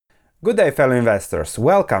Good day, fellow investors.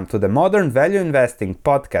 Welcome to the Modern Value Investing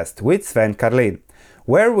podcast with Sven Carlin,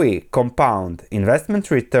 where we compound investment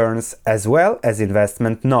returns as well as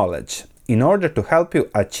investment knowledge in order to help you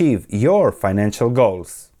achieve your financial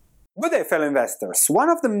goals. Good day, fellow investors. One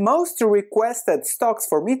of the most requested stocks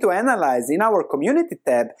for me to analyze in our community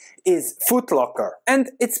tab is Foot Locker. And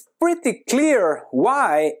it's pretty clear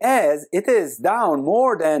why, as it is down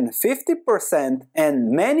more than 50%,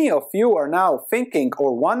 and many of you are now thinking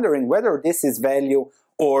or wondering whether this is value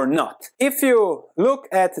or not. If you look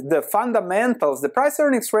at the fundamentals, the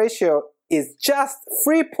price-earnings ratio is just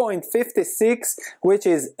 3.56, which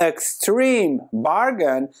is extreme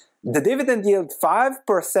bargain. The dividend yield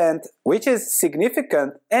 5%, which is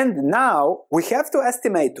significant, and now we have to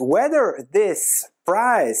estimate whether this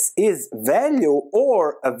price is value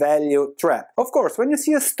or a value trap. Of course, when you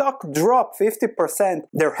see a stock drop 50%,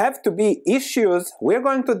 there have to be issues. We're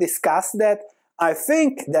going to discuss that. I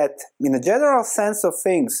think that in a general sense of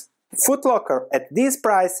things, Foot Locker at these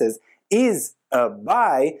prices is a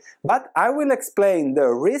buy, but I will explain the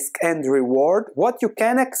risk and reward, what you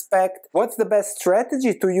can expect, what's the best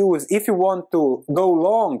strategy to use if you want to go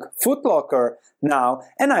long Foot Locker now,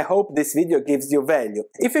 and I hope this video gives you value.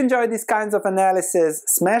 If you enjoy these kinds of analysis,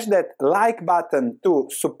 smash that like button to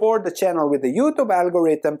support the channel with the YouTube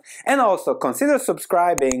algorithm, and also consider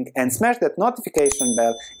subscribing and smash that notification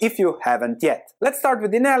bell if you haven't yet. Let's start with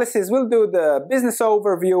the analysis. We'll do the business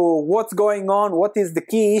overview, what's going on, what is the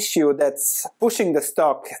key issue that's pushing the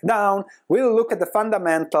stock down. We'll look at the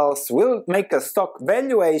fundamentals, we'll make a stock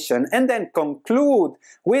valuation, and then conclude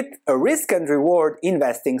with a risk and reward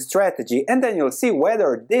investing strategy, and then you'll see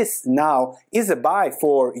whether this now is a buy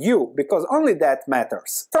for you, because only that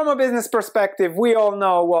matters. From a business perspective, we all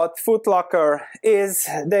know what Foot Locker is.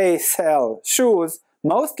 They sell shoes,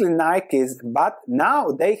 mostly Nikes, but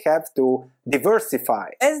now they have to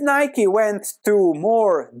diversify. As Nike went to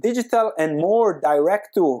more digital and more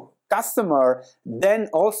direct to customer, then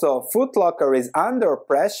also Foot Locker is under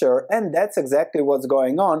pressure, and that's exactly what's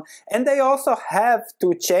going on. And they also have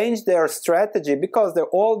to change their strategy because the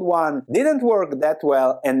old one didn't work that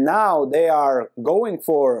well, and now they are going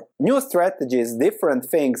for new strategies, different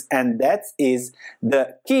things, and that is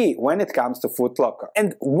the key when it comes to Foot Locker.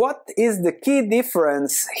 And what is the key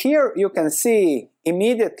difference? Here you can see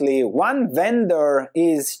immediately one vendor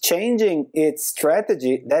is changing its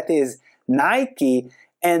strategy, that is Nike,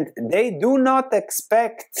 and they do not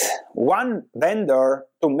expect one vendor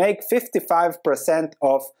to make 55%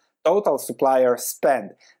 of total supplier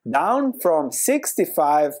spend, down from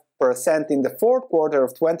 65% in the fourth quarter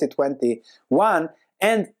of 2021,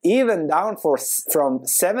 and even down from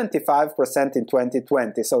 75% in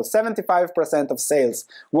 2020. So 75% of sales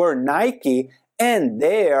were Nike, and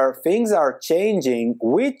there things are changing,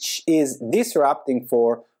 which is disrupting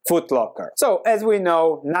for Foot Locker. So as we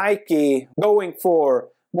know, Nike going for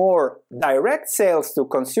more direct sales to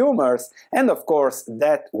consumers, and of course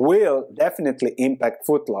that will definitely impact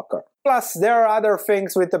Foot Locker. Plus, there are other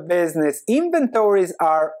things with the business. Inventories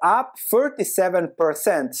are up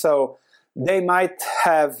 37%, so they might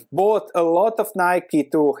have bought a lot of Nike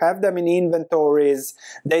to have them in inventories.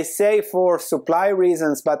 They say for supply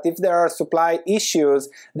reasons, but if there are supply issues,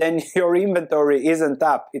 then your inventory isn't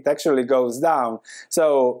up. It actually goes down.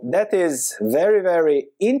 So that is very, very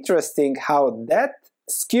interesting how that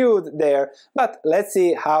skewed there, but let's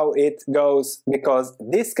see how it goes, because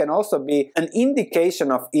this can also be an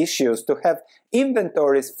indication of issues to have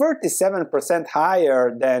inventories 37%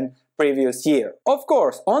 higher than previous year. Of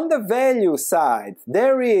course, on the value side,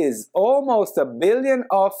 there is almost $1 billion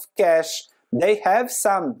of cash. They have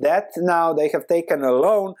some debt now. They have taken a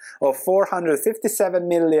loan of $457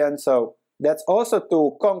 million, so that's also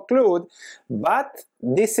to conclude, but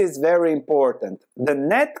this is very important. The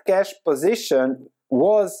net cash position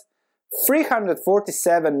was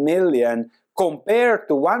 $347 million compared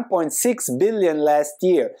to $1.6 billion last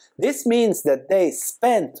year. This means that they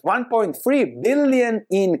spent $1.3 billion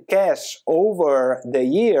in cash over the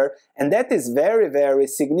year, and that is very, very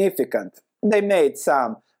significant. They made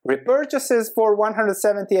some repurchases for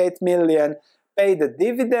 $178 million, paid a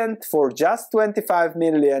dividend for just $25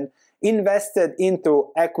 million, invested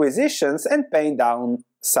into acquisitions, and paid down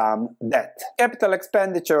some debt. Capital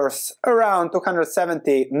expenditures around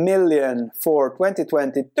 $270 million for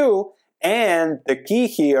 2022, and the key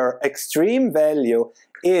here, extreme value,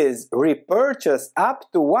 is repurchased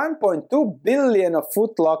up to $1.2 billion of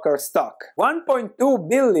Foot Locker stock. $1.2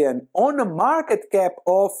 billion on a market cap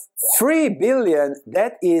of $3 billion,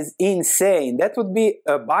 that is insane. That would be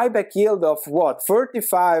a buyback yield of what?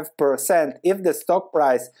 35% if the stock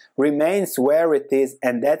price remains where it is,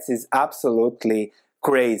 and that is absolutely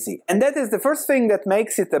crazy. And that is the first thing that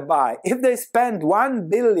makes it a buy. If they spend $1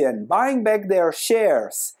 billion buying back their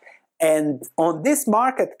shares, and on this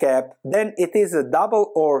market cap, then it is a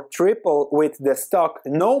double or triple with the stock,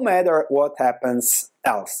 no matter what happens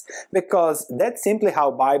else, because that's simply how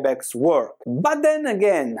buybacks work. But then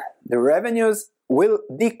again, the revenues will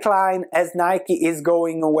decline as Nike is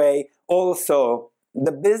going away. Also,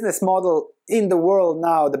 the business model in the world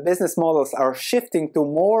now, the business models are shifting to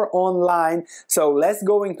more online, so less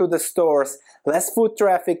going to the stores, less foot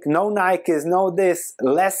traffic, no Nikes, no this,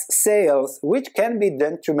 less sales, which can be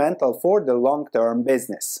detrimental for the long-term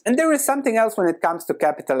business. And there is something else when it comes to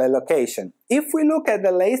capital allocation. If we look at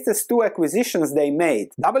the latest two acquisitions they made,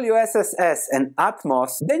 WSS and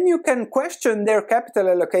Atmos, then you can question their capital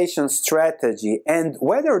allocation strategy and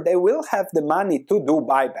whether they will have the money to do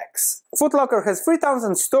buybacks. Foot Locker has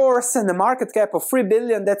 3,000 stores and a market cap of $3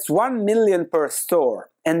 billion, that's $1 million per store.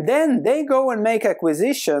 And then they go and make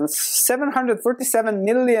acquisitions, $737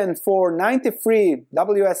 million for 93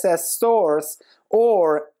 WSS stores,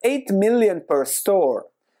 or $8 million per store.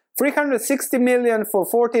 $360 million for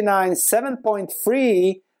 49,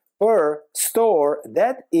 7.3 per store.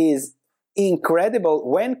 That is incredible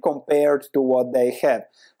when compared to what they have.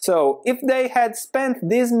 So if they had spent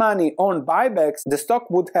this money on buybacks, the stock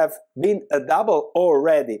would have been a double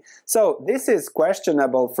already. So this is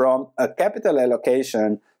questionable from a capital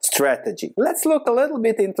allocation strategy. Let's look a little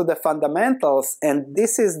bit into the fundamentals, and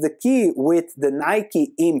this is the key with the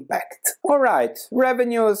Nike impact. Alright,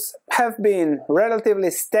 revenues have been relatively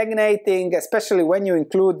stagnating, especially when you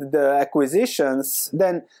include the acquisitions.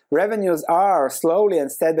 Then revenues are slowly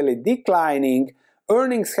and steadily declining.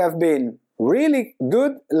 Earnings have been really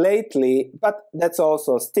good lately, but that's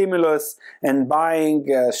also stimulus and buying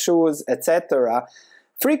shoes, etc.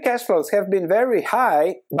 Free cash flows have been very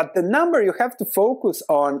high, but the number you have to focus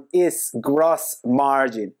on is gross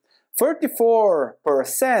margin.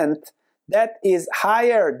 34%, that is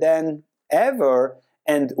higher than ever,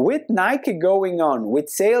 and with Nike going on, with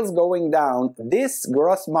sales going down, this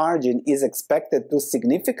gross margin is expected to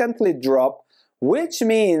significantly drop, which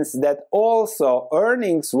means that also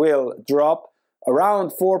earnings will drop around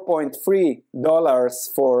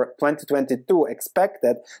 $4.3 for 2022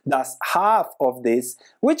 expected, thus half of this,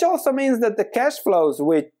 which also means that the cash flows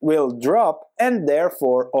will drop, and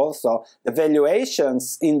therefore also the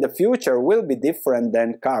valuations in the future will be different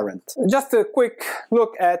than current. Just a quick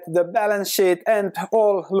look at the balance sheet, and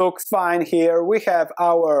all looks fine here. We have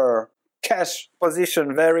our cash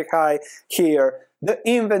position very high here. The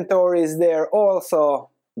inventory is there also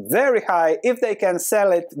very high. If they can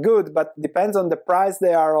sell it, good, but depends on the price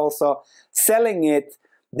they are also selling it.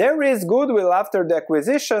 There is goodwill after the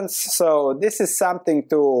acquisitions, so this is something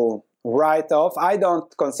to write off. I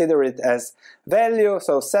don't consider it as value,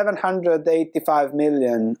 so $785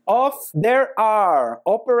 million off. There are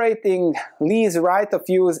operating lease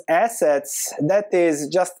right-of-use assets. That is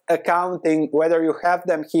just accounting. Whether you have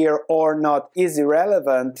them here or not is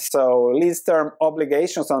irrelevant. So lease term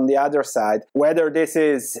obligations on the other side, whether this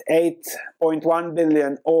is $8.1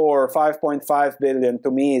 billion or $5.5 billion,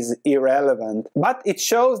 to me is irrelevant. But it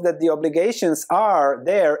shows that the obligations are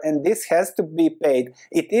there and this has to be paid.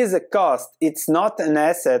 It is a cost. It's not an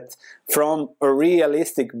asset from a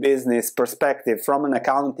realistic business perspective, from an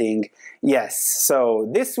accounting, yes. So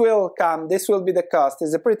this will come, this will be the cost.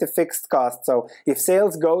 It's a pretty fixed cost. So if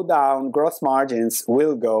sales go down, gross margins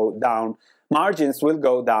will go down. Margins will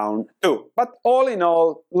go down too. But all in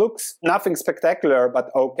all, looks nothing spectacular,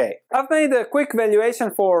 but okay. I've made a quick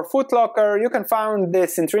valuation for Foot Locker. You can find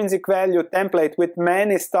this intrinsic value template with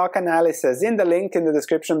many stock analysis in the link in the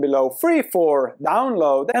description below, free for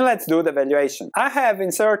download. And let's do the valuation. I have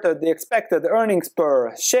inserted the expected earnings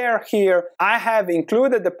per share here. I have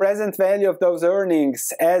included the present value of those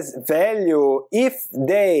earnings as value if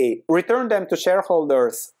they return them to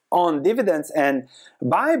shareholders on dividends and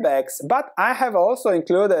buybacks, but I have also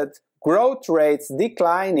included growth rates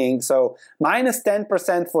declining, so minus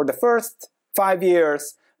 10% for the first 5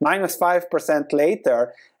 years, minus 5%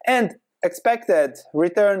 later, and expected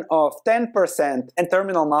return of 10% and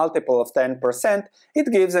terminal multiple of 10%,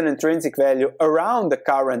 it gives an intrinsic value around the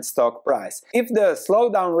current stock price. If the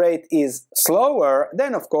slowdown rate is slower,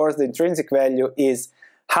 then of course the intrinsic value is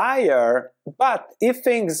higher, but if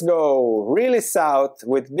things go really south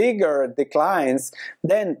with bigger declines,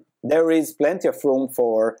 then there is plenty of room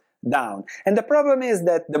for down. And the problem is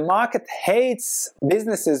that the market hates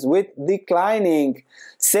businesses with declining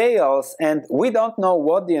sales, and we don't know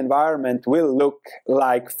what the environment will look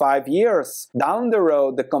like 5 years down the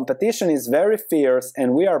road. The competition is very fierce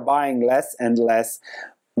and we are buying less and less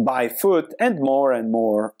by foot and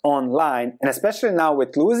more online, and especially now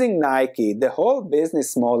with losing Nike, the whole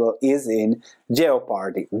business model is in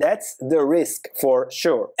jeopardy. That's the risk for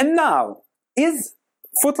sure. And now, is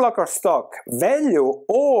Foot Locker stock value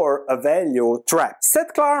or a value trap?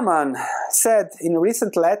 Seth Klarman said in a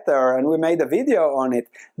recent letter, and we made a video on it,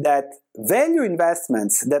 that value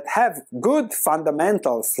investments that have good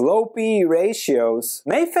fundamentals, low PE ratios,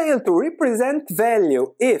 may fail to represent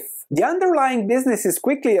value if the underlying business is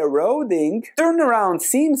quickly eroding, turnaround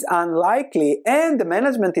seems unlikely, and the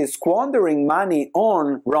management is squandering money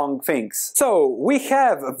on wrong things. So we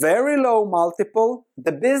have a very low multiple,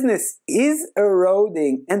 the business is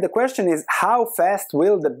eroding, and the question is how fast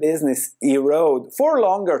will the business erode for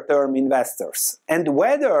longer term investors, and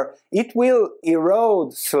whether it will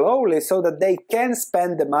erode slowly so that they can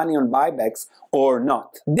spend the money on buybacks or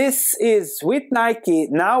not. This is with Nike.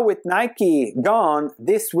 Now with Nike gone,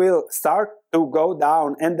 this will start to go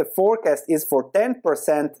down, and the forecast is for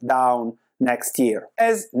 10% down next year,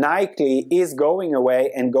 as Nike is going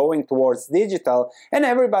away and going towards digital, and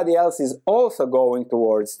everybody else is also going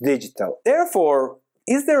towards digital. Therefore,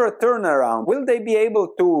 is there a turnaround? Will they be able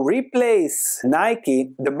to replace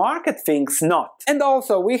Nike? The market thinks not. And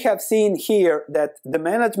also we have seen here that the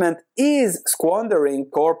management is squandering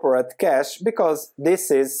corporate cash because this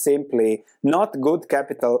is simply not good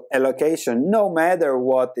capital allocation, no matter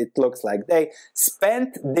what it looks like. They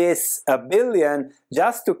spent this $1 billion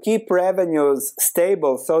just to keep revenues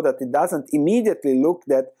stable so that it doesn't immediately look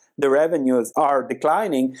that the revenues are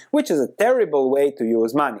declining, which is a terrible way to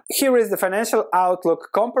use money. Here is the financial outlook.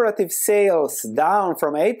 Comparative sales down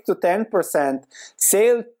from 8 to 10%,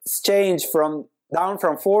 sales change down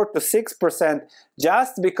from 4 to 6%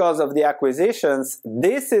 just because of the acquisitions.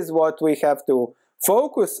 This is what we have to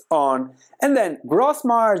focus on. And then gross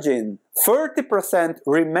margin, 30%.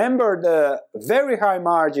 Remember the very high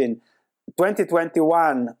margin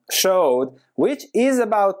 2021 showed, which is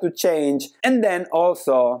about to change. And then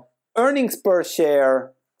also earnings per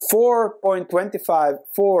share, 4.25,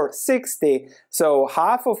 460, so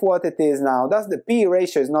half of what it is now. Thus the PE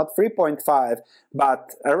ratio is not 3.5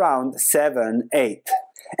 but around 7, 8.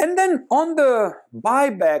 And then on the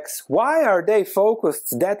buybacks, why are they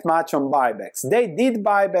focused that much on buybacks? They did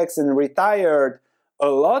buybacks and retired a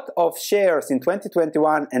lot of shares in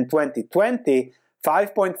 2021 and 2020,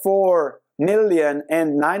 5.4 million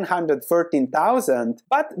and 913,000.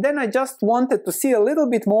 But then I just wanted to see a little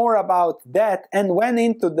bit more about that and went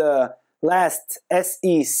into the last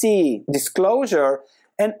SEC disclosure,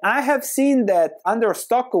 and I have seen that under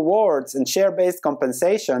stock awards and share-based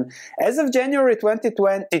compensation, as of January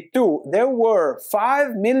 2022, there were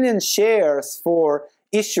 5 million shares for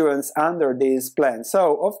issuance under these plans.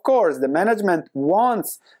 So of course the management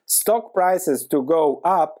wants stock prices to go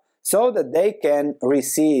up so that they can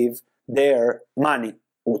receive their money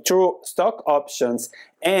through stock options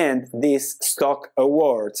and these stock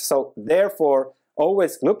awards. So therefore,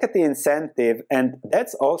 always look at the incentive, and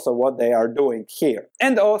that's also what they are doing here.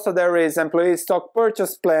 And also there is employee stock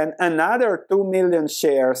purchase plan, another 2 million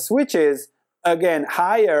shares, which is again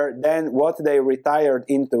higher than what they retired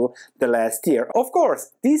into the last year. Of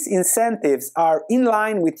course, these incentives are in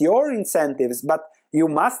line with your incentives, but you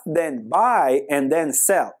must then buy and then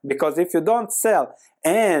sell, because if you don't sell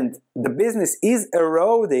and the business is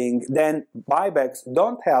eroding, then buybacks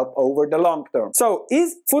don't help over the long term. So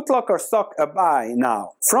is Foot Locker stock a buy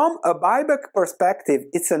now? From a buyback perspective,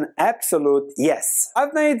 it's an absolute yes.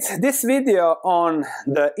 I've made this video on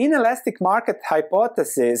the inelastic market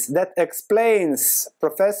hypothesis that explains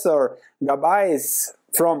Professor Gabai's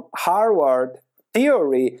from Harvard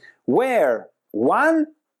theory, where $1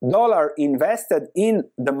 invested in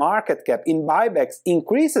the market cap in buybacks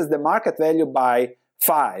increases the market value by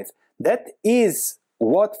 5. That is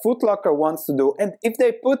what Foot Locker wants to do. And if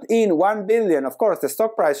they put in 1 billion, of course the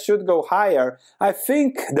stock price should go higher. I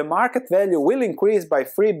think the market value will increase by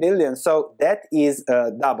 3 billion, so that is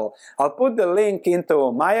double. I'll put the link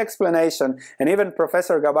into my explanation, and even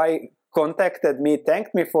Professor Gabai contacted me,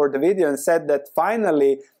 thanked me for the video, and said that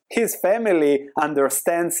finally his family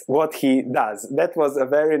understands what he does. That was a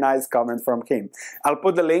very nice comment from him. I'll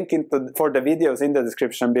put the link for the videos in the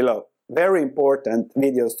description below. Very important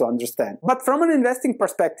videos to understand. But from an investing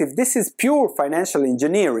perspective, this is pure financial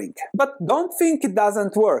engineering. But don't think it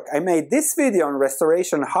doesn't work. I made this video on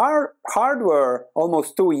Restoration Hardware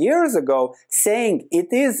almost 2 years ago, saying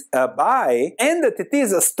it is a buy and that it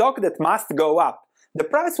is a stock that must go up. The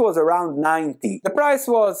price was around 90. The price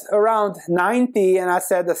was around 90, and I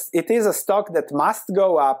said it is a stock that must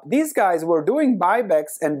go up. These guys were doing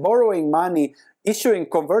buybacks and borrowing money issuing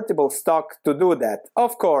convertible stock to do that.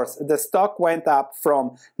 Of course, the stock went up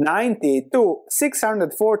from 90 to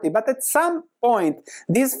 640, but at some point,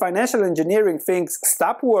 these financial engineering things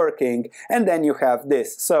stop working, and then you have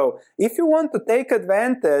this. So if you want to take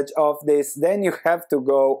advantage of this, then you have to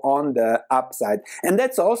go on the upside. And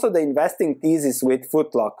that's also the investing thesis with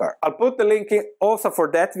Foot Locker. I'll put the link also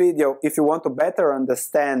for that video if you want to better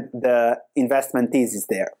understand the investment thesis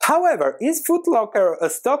there. However, is Foot Locker a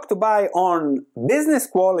stock to buy on business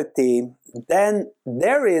quality? Then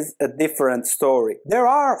there is a different story. There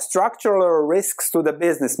are structural risks to the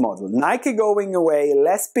business model. Nike going away,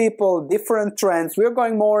 less people, different trends. We're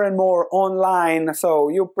going more and more online, so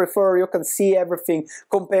you can see everything,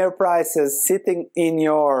 compare prices, sitting in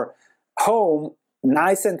your home,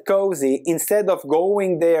 nice and cozy, instead of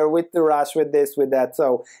going there with the rush, with this, with that.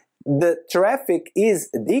 So the traffic is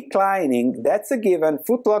declining. That's a given.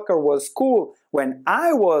 Foot Locker was cool when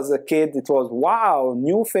I was a kid. It was wow,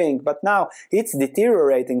 new thing, but now it's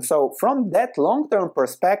deteriorating. So from that long-term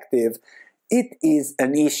perspective, it is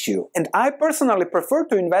an issue. And I personally prefer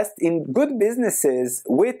to invest in good businesses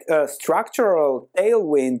with a structural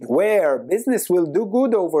tailwind where business will do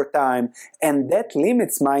good over time, and that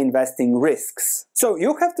limits my investing risks. So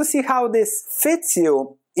you have to see how this fits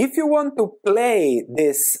you. If you want to play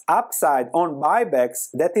this upside on buybacks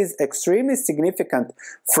that is extremely significant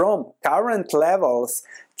from current levels,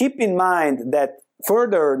 keep in mind that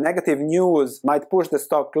further negative news might push the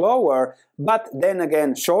stock lower, but then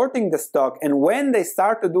again, shorting the stock, and when they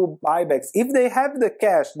start to do buybacks, if they have the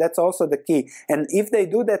cash, that's also the key, and if they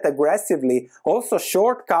do that aggressively, also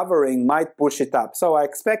short covering might push it up. So I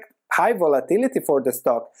expect high volatility for the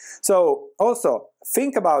stock. So also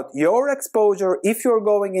think about your exposure if you're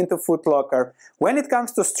going into Foot Locker. When it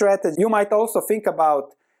comes to strategy, you might also think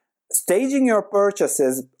about staging your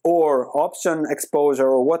purchases or option exposure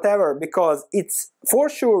or whatever, because it's for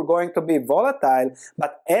sure going to be volatile,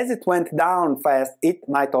 but as it went down fast, it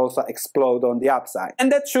might also explode on the upside. And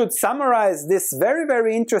that should summarize this very,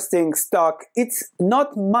 very interesting stock. It's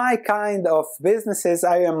not my kind of businesses.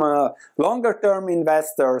 I am a longer term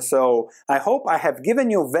investor, so I hope I have given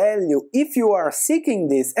you value. If you are seeking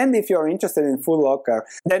this and if you are interested in Foot Locker,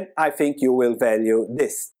 then I think you will value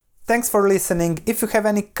this. Thanks for listening. If you have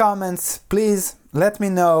any comments, please let me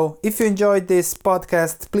know. If you enjoyed this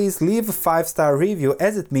podcast, please leave a 5-star review,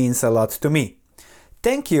 as it means a lot to me.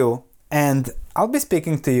 Thank you, and I'll be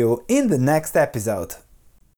speaking to you in the next episode.